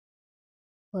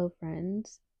Hello,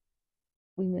 friends.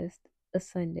 We missed a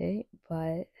Sunday,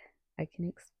 but I can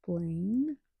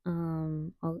explain.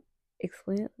 I'll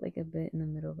explain it like a bit in the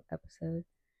middle of the episode.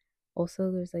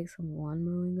 Also, there's like some lawn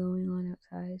mowing going on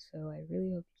outside, so I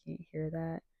really hope you can't hear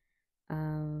that.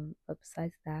 But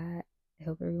besides that, I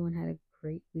hope everyone had a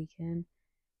great weekend.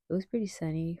 It was pretty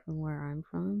sunny from where I'm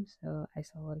from, so I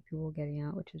saw a lot of people getting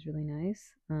out, which was really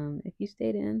nice. If you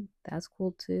stayed in, that's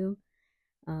cool too.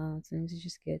 Sometimes you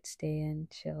just get stay in,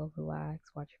 chill, relax,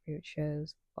 watch your favorite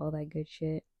shows, all that good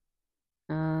shit.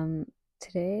 Um,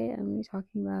 Today I'm gonna be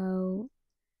talking about,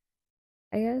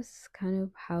 I guess, kind of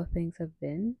how things have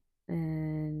been,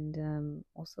 and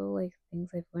also like things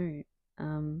I've learned.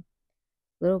 Um,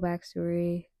 Little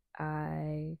backstory: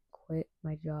 I quit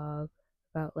my job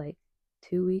about like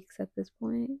 2 weeks at this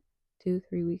point, 2,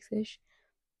 3 weeks ish.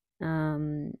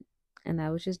 Um, and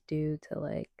that was just due to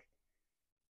like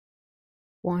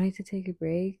wanting to take a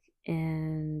break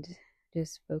and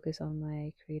just focus on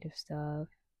my creative stuff,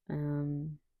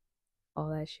 um, all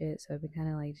that shit. So I've been kind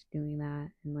of like just doing that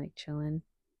and like chilling.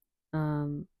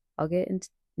 Um, I'll get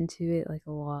into it like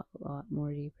a lot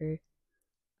more deeper.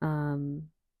 Um,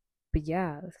 but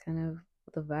yeah, that's kind of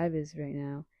what the vibe is right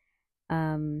now.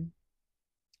 Um,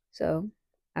 so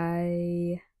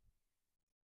I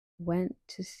went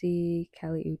to see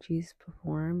Kali Uchis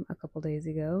perform a couple days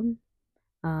ago.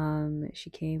 She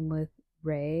came with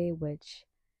Ray, which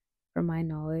from my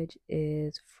knowledge,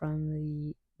 is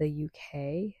from the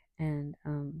UK, and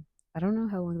I don't know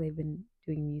how long they've been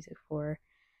doing music for,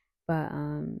 but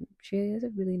she has a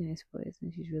really nice voice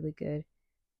and she's really good.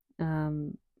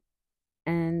 Um,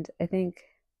 and I think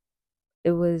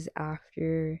it was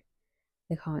after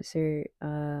the concert,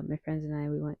 my friends and I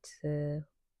we went to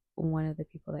one of the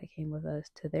people that came with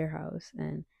us to their house,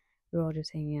 and we were all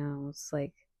just hanging out. It was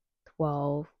like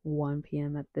 1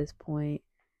 p.m. at this point,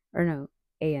 or no,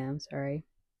 a.m. Sorry,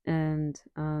 and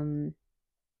we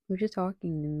were just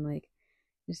talking and like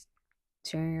just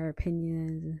sharing our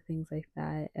opinions and things like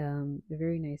that. A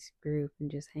very nice group and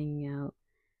just hanging out.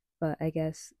 But I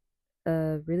guess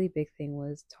a really big thing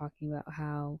was talking about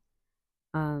how,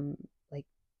 um, like,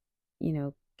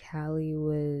 Callie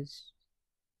was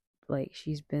like,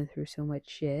 she's been through so much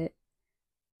shit,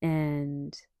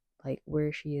 and like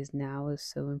where she is now is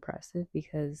so impressive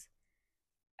because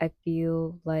I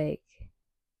feel like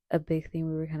a big thing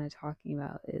we were kind of talking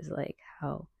about is like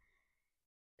how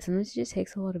sometimes it just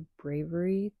takes a lot of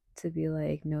bravery to be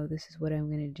like, no, this is what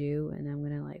I'm gonna do and I'm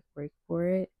gonna like work for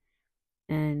it,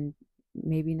 and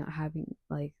maybe not having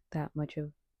like that much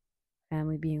of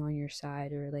family being on your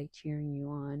side or like cheering you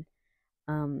on.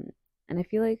 Um, and I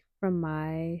feel like from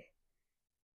my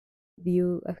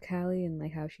view of Callie and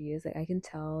like how she is, like I can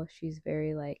tell she's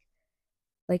very like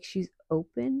she's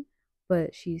open,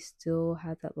 but she still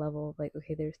has that level of like,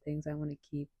 okay, there's things I want to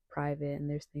keep private and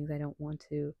there's things I don't want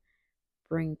to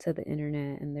bring to the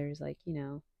internet, and there's like,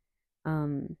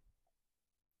 um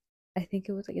I think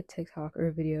it was like a TikTok or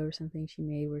a video or something she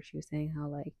made where she was saying how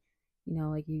like,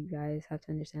 like you guys have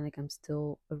to understand like I'm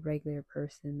still a regular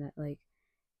person that like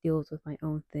deals with my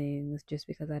own things. Just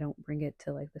because I don't bring it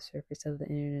to like the surface of the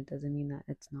internet doesn't mean that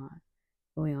it's not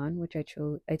going on, which I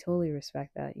totally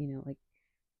respect that, like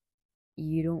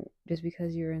you don't, just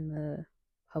because you're in the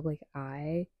public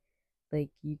eye, like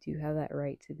you do have that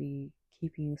right to be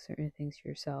keeping certain things to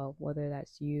yourself, whether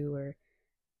that's you or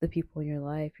the people in your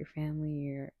life, your family,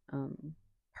 your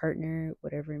partner,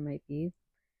 whatever it might be.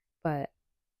 But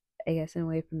I guess in a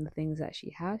way, from the things that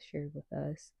she has shared with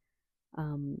us,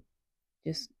 um,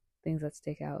 just things that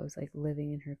stick out is like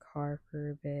living in her car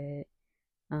for a bit,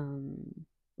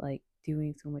 like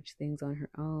doing so much things on her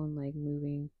own, like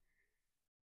moving.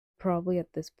 Probably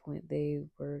at this point, they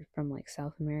were from like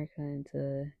South America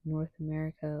into North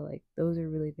America. Like those are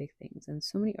really big things, and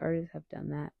so many artists have done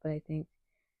that. But I think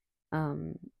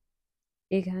um,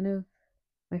 it kind of,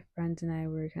 my friends and I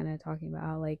were kind of talking about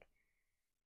how like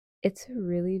it's a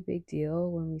really big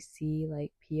deal when we see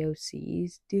like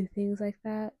POCs do things like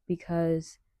that,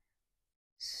 because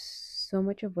so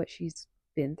much of what she's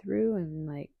been through and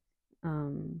like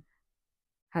um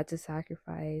had to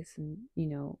sacrifice and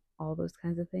all those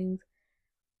kinds of things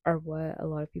are what a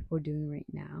lot of people are doing right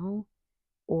now.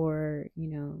 Or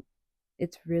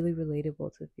it's really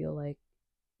relatable to feel like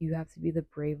you have to be the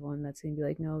brave one that's gonna be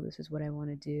like, no, this is what I want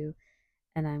to do,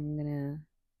 and I'm gonna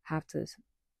have to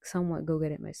somewhat go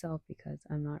get it myself because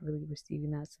I'm not really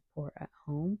receiving that support at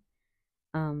home.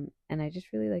 And I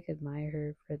just really like admire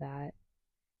her for that.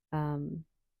 Um,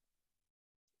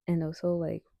 and also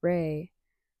like Ray,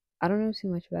 I don't know too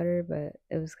much about her, but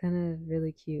it was kind of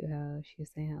really cute how she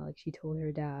was saying how like she told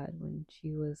her dad when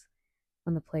she was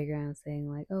on the playground saying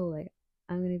like, oh, like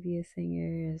I'm gonna be a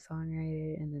singer, a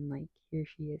songwriter, and then like here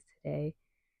she is today.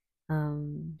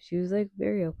 She was like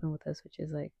very open with us, which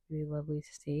is like really lovely to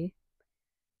see.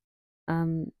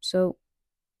 So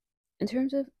in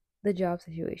terms of the job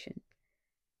situation,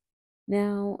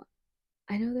 now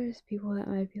I know there's people that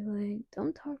might be like,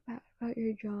 don't talk bad about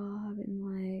your job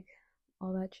and like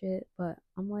all that shit, but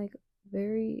I'm like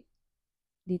very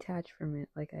detached from it.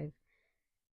 Like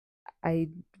I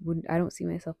wouldn't, I don't see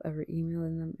myself ever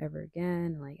emailing them ever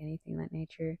again, like anything of that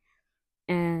nature.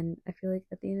 And I feel like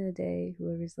at the end of the day,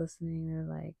 whoever's listening, they're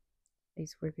like, I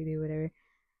used to work with you, whatever.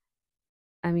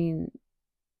 I mean,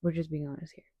 we're just being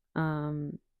honest here.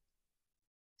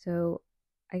 So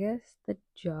I guess the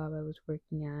job I was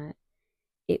working at,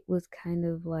 it was kind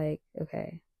of like,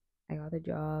 okay, I got the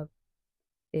job,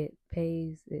 it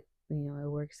pays, it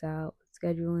works out,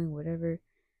 scheduling, whatever,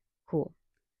 cool.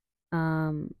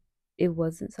 Um, it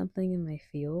wasn't something in my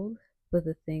field, but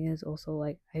the thing is also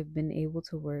like I've been able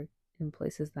to work in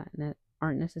places that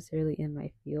aren't necessarily in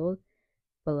my field,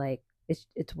 but like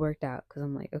it's worked out because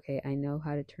I'm like, okay, I know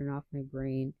how to turn off my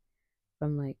brain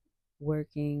from like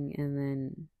working and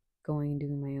then going and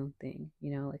doing my own thing,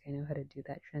 like I know how to do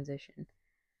that transition.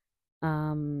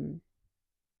 Um,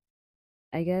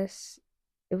 I guess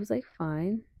it was like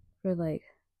fine for like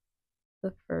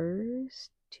the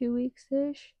first 2 weeks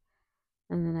ish.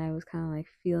 And then I was kind of like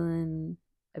feeling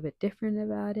a bit different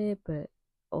about it, but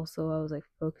also I was like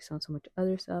focused on so much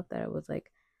other stuff that I was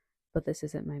like, but this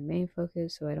isn't my main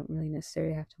focus, so I don't really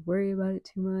necessarily have to worry about it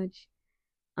too much.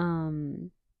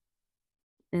 Um,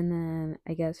 and then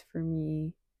I guess for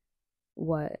me,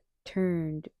 what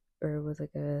turned or was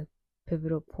like a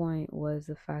pivotal point was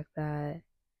the fact that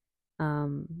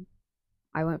um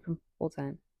I went from full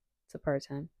time to part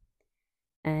time.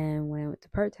 And when I went to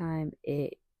part time,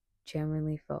 it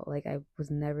genuinely felt like I was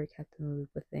never kept in the loop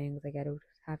with things. Like I would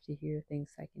have to hear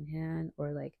things secondhand,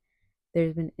 or like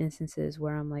there's been instances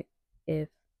where I'm like, if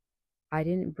I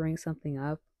didn't bring something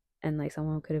up and like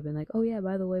someone could have been like, oh yeah,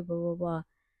 by the way, blah blah blah,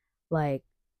 like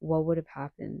what would have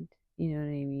happened? You know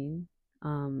what I mean?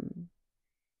 Um,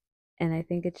 and I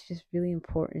think it's just really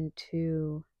important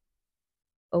to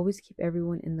always keep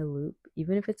everyone in the loop,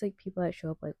 even if it's like people that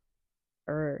show up like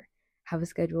or have a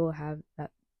schedule, have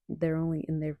that they're only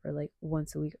in there for like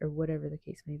once a week or whatever the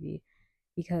case may be.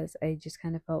 Because I just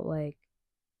kind of felt like,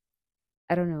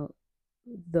 I don't know,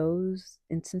 those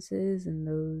instances and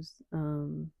those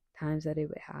times that it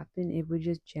would happen, it would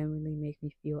just genuinely make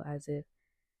me feel as if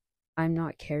I'm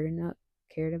not cared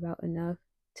about enough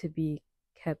to be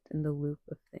kept in the loop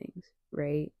of things,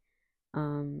 right?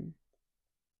 Um,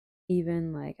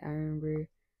 Even like I remember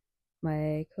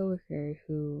my coworker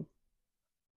who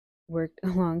worked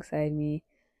alongside me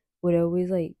would always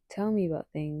like tell me about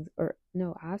things or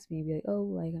no, ask me, be like, oh,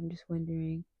 like I'm just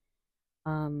wondering,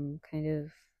 kind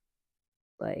of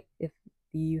like if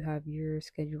you have your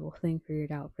schedule thing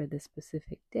figured out for this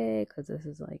specific day, because this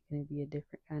is like going to be a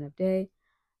different kind of day.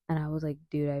 And I was like,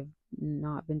 dude, I've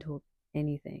not been told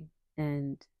anything.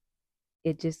 And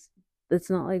it just, it's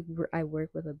not like I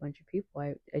work with a bunch of people.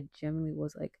 I generally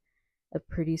was like a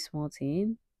pretty small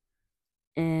team.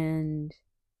 And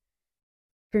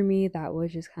for me, that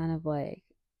was just kind of like,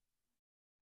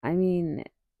 I mean,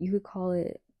 you could call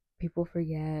it people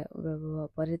forget, blah, blah, blah,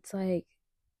 but it's like,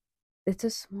 it's a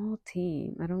small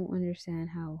team. I don't understand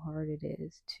how hard it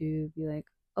is to be like,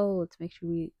 oh, let's make sure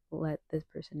we let this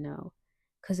person know.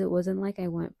 Because it wasn't like I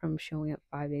went from showing up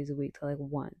 5 days a week to like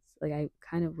once. Like I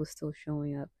kind of was still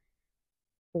showing up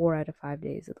 4 out of 5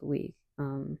 days of the week.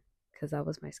 Because that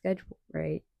was my schedule,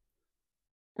 right?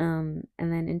 And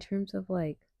then in terms of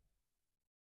like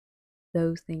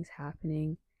those things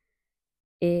happening,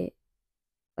 it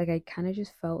like I kind of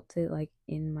just felt it like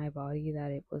in my body that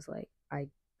it was like I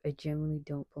genuinely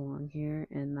don't belong here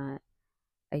and that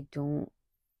I don't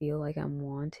feel like I'm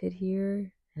wanted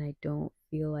here and I don't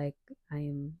feel like I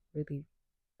am really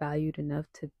valued enough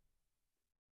to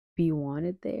be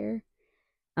wanted there.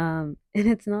 And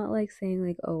it's not like saying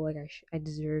like, oh, like I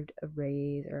deserved a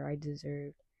raise or I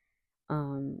deserved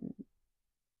um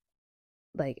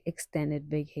like extended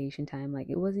vacation time. Like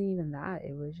it wasn't even that.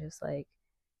 It was just like,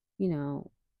 you know,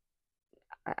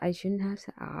 I shouldn't have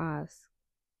to ask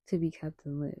to be kept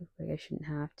in loop. Like I shouldn't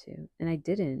have to. And I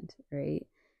didn't, right?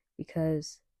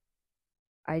 Because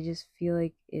I just feel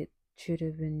like it should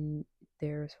have been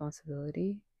their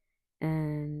responsibility.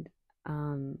 And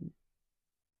um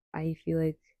I feel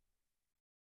like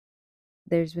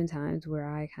there's been times where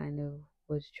I kind of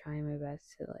was trying my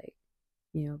best to like,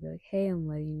 be like, hey, I'm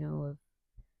letting you know of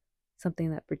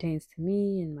something that pertains to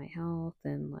me and my health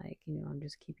and like, I'm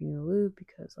just keeping you in the loop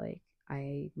because like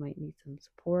I might need some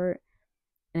support.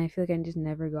 And I feel like I just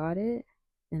never got it.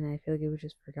 And I feel like it was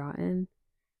just forgotten.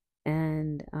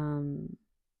 And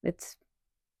it's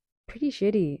pretty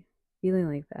shitty feeling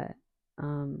like that.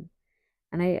 Um,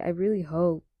 and I really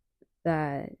hope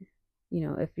that,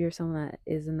 if you're someone that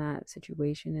is in that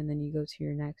situation and then you go to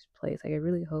your next place, like I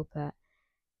really hope that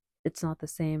it's not the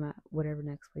same at whatever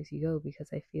next place you go, because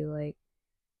I feel like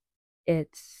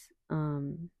it's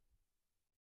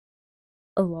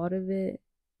a lot of it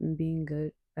being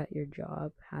good at your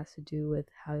job has to do with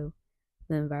how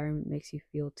the environment makes you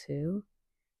feel too.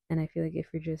 And I feel like if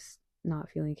you're just not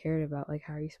feeling cared about, like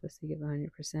how are you supposed to give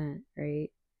 100%,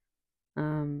 right?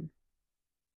 Um,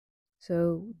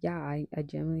 so yeah, I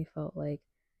genuinely felt like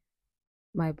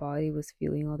my body was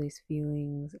feeling all these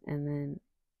feelings, and then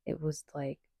it was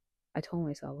like I told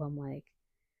myself, I'm like,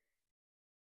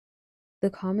 the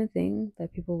common thing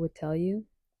that people would tell you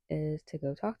is to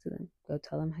go talk to them, go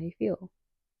tell them how you feel.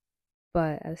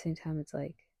 But at the same time, it's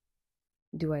like,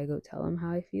 do I go tell them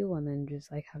how I feel and then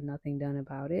just like have nothing done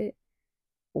about it?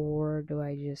 Or do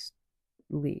I just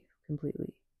leave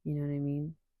completely? You know what I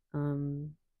mean?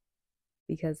 Um,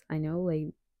 because I know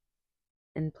like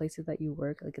in places that you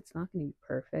work, like it's not going to be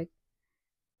perfect,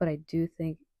 but I do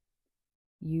think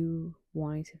you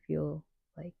wanting to feel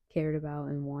like cared about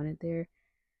and wanted there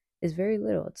is very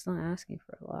little. It's not asking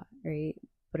for a lot, right?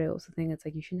 But I also think it's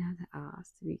like you shouldn't have to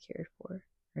ask to be cared for,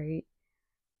 right?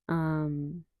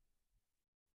 Um,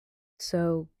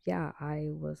 so yeah, I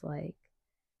was like,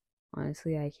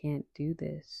 honestly, I can't do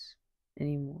this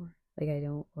anymore. Like, I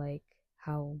don't like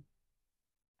how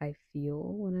I feel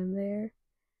when I'm there,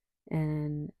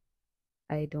 and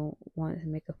I don't want to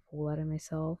make a fool out of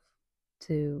myself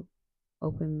to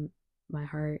open my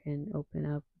heart and open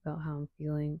up about how I'm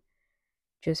feeling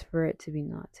just for it to be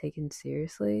not taken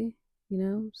seriously, you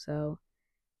know? So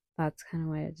that's kind of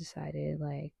why I decided,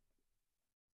 like,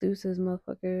 deuces,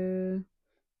 motherfucker.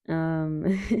 Um,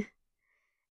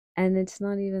 and it's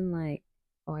not even like,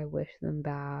 oh, I wish them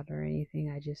bad or anything.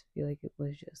 I just feel like it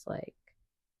was just like,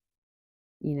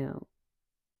 you know,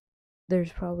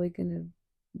 there's probably gonna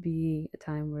be a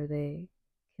time where they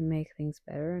can make things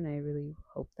better, and I really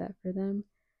hope that for them.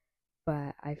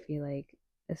 But I feel like,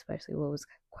 especially what was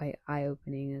quite eye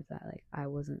opening is that like I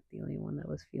wasn't the only one that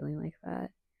was feeling like that.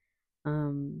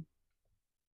 Um,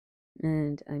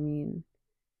 and I mean,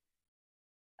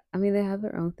 they have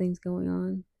their own things going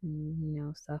on,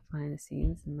 and stuff behind the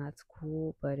scenes, and that's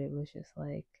cool. But it was just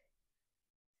like,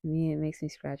 to me, it makes me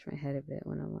scratch my head a bit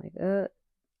when I'm like,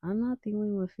 I'm not the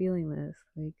only one feeling this.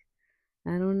 Like,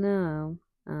 I don't know.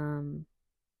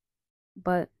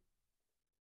 But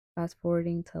fast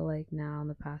forwarding to like now in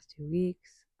the past 2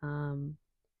 weeks,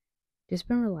 just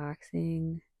been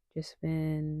relaxing, just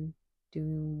been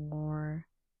doing more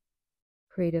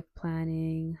creative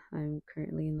planning. I'm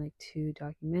currently in like two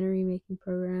documentary making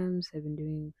programs. I've been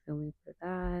doing filming for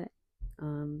that.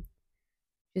 Um,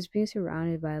 just being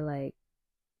surrounded by like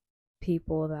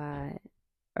people that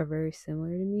are very similar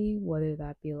to me, whether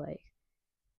that be like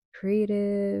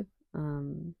creative,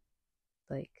 um,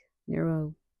 like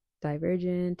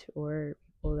neurodivergent, or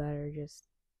people that are just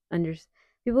under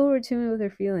people who are tuned with their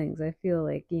feelings. I feel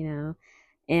like,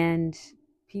 and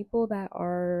people that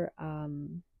are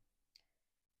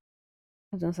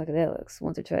have done psychedelics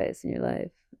once or twice in your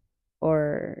life,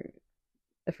 or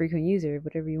a frequent user,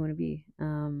 whatever you want to be.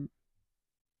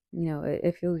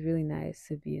 It feels really nice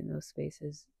to be in those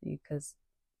spaces, because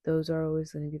those are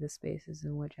always going to be the spaces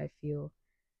in which I feel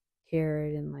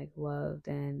cared and like loved.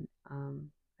 And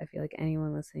I feel like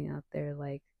anyone listening out there,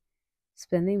 like,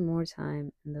 spending more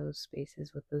time in those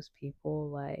spaces with those people,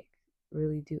 like,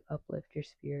 really do uplift your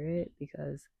spirit,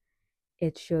 because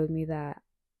it showed me that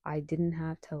I didn't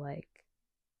have to like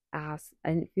ask. I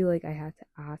didn't feel like I had to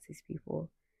ask these people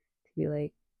to be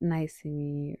like nice to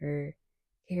me or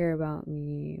care about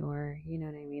me, or you know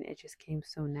what I mean. It just came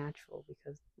so natural,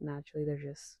 because naturally they're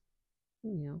just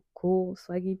cool,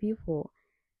 swaggy people.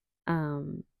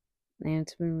 um and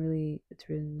it's been really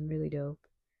dope.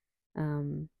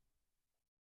 um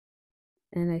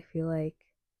and I feel like,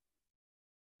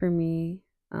 for me,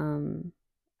 um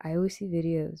I always see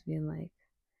videos being like,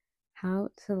 how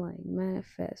to like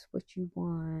manifest what you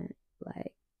want,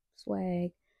 like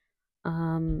swag.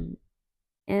 um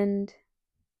and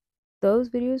those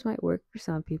videos might work for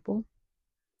some people.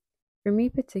 For me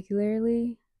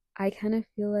particularly, I kind of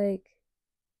feel like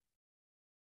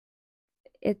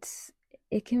it's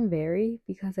it can vary,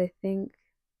 because I think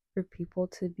for people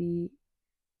to be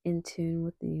in tune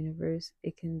with the universe,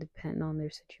 it can depend on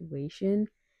their situation,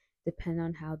 depend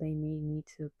on how they may need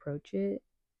to approach it.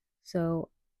 So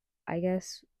I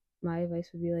guess my advice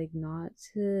would be like not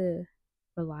to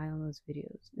rely on those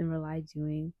videos and rely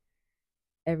doing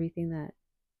everything that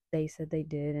they said they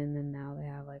did, and then now they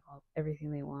have like all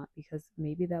everything they want, because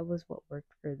maybe that was what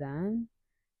worked for them,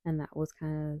 and that was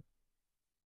kind of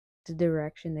the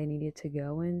direction they needed to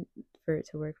go in for it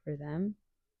to work for them.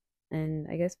 And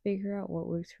I guess figure out what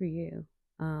works for you.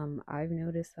 I've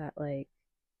noticed that like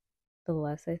the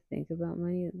less I think about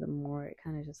money, the more it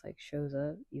kind of just like shows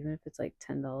up, even if it's like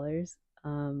 $10.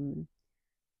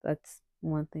 That's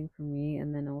one thing for me.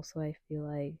 And then also I feel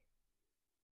like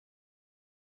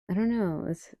I don't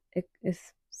know, it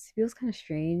feels kind of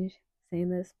strange saying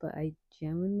this, but I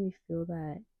genuinely feel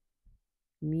that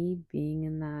me being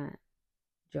in that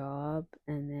job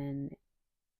and then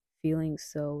feeling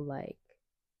so like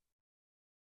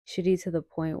shitty to the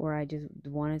point where I just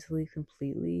wanted to leave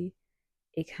completely,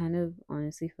 it kind of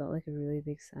honestly felt like a really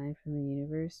big sign from the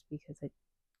universe, because it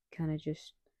kind of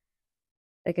just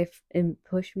like it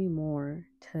pushed me more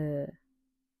to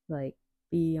like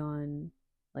be on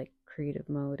like creative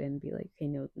mode and be like, okay,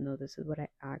 no, this is what I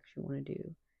actually want to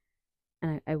do,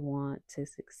 and I want to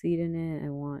succeed in it. I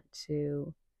want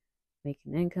to make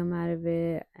an income out of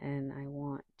it, and I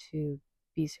want to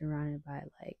be surrounded by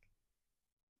like,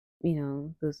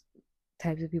 those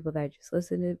types of people that I just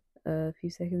listened to a few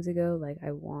seconds ago. Like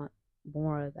I want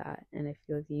more of that, and I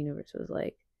feel like the universe was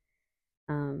like,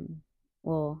 um,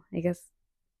 well, I guess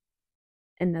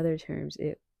in other terms,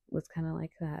 it was kind of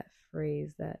like that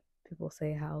phrase that people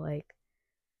say how like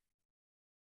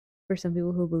for some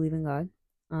people who believe in God,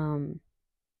 um,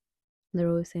 they're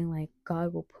always saying like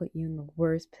God will put you in the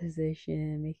worst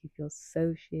position, make you feel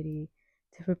so shitty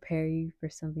to prepare you for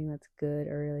something that's good,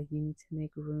 or like you need to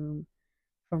make room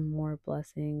for more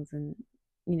blessings, and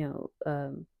you know,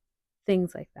 um,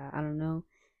 things like that. I don't know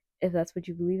if that's what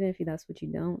you believe in. If that's what you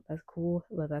don't, that's cool.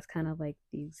 But that's kind of like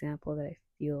the example that I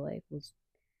feel like was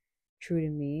true to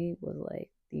me, was like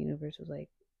the universe was like,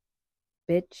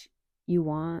 bitch, you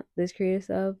want this creative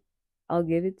stuff? I'll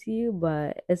give it to you,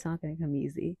 but it's not gonna come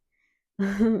easy.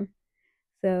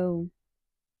 So,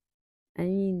 I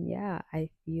mean, yeah, I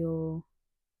feel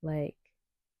like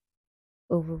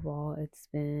overall it's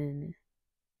been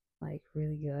like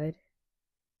really good.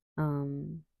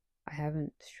 Um, I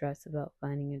haven't stressed about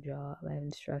finding a job. I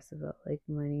haven't stressed about like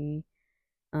money.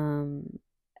 Um,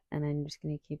 and I'm just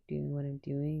gonna keep doing what I'm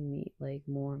doing, meet like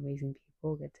more amazing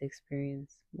people, get to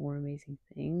experience more amazing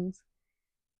things.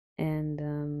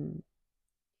 And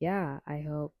yeah, I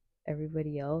hope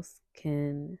everybody else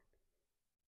can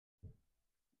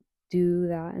do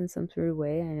that in some sort of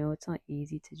way. I know it's not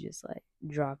easy to just like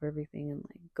drop everything and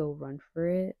like go run for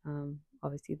it.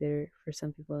 Obviously there for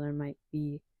some people there might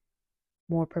be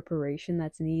more preparation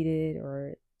that's needed,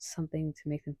 or something to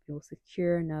make them feel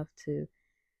secure enough to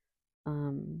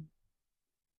um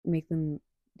make them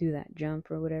do that jump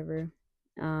or whatever.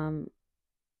 Um,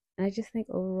 and I just think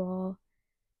overall,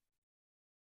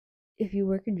 if you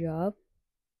work a job,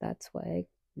 that's why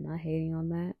I'm not hating on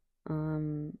that.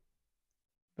 Um,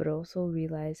 but also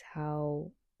realize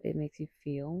how it makes you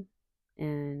feel,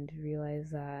 and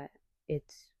realize that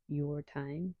it's your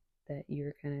time that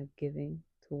you're kind of giving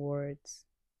towards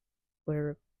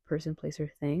whatever person, place,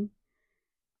 or thing.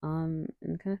 And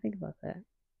kind of think about that,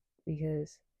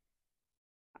 because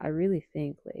I really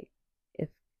think like if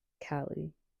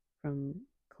Callie from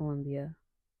Colombia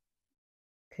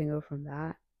can go from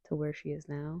that to where she is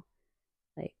now,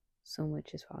 like so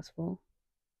much is possible,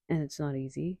 and it's not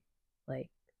easy. Like,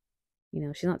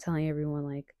 she's not telling everyone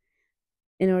like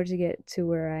in order to get to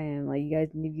where I am, like you guys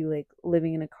need to be like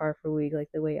living in a car for a week, like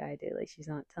the way I did. Like she's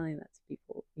not telling that to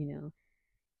people.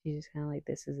 She's just kind of like,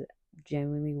 this is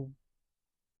genuinely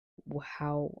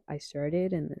how I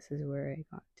started, and this is where I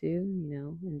got to,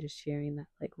 and just sharing that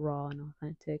like raw and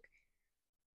authentic,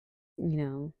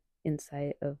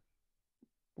 insight of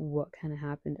what kind of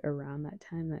happened around that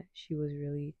time that she was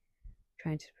really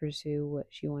trying to pursue what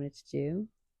she wanted to do.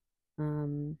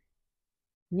 Um,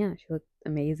 yeah, she looked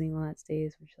amazing on that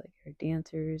stage, which like her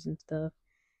dancers and stuff.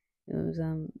 It was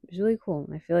really cool.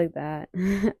 I feel like that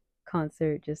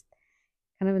concert just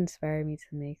kind of inspired me to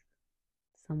make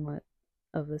somewhat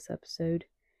of this episode.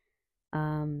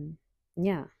 Um,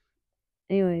 yeah.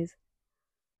 Anyways,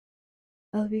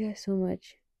 I love you guys so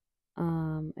much.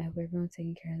 I hope everyone's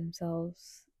taking care of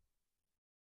themselves.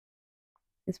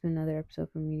 It's been another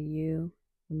episode from me to you.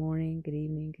 Good morning, good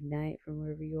evening, good night from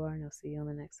wherever you are, and I'll see you on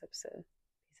the next episode.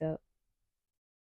 Peace out.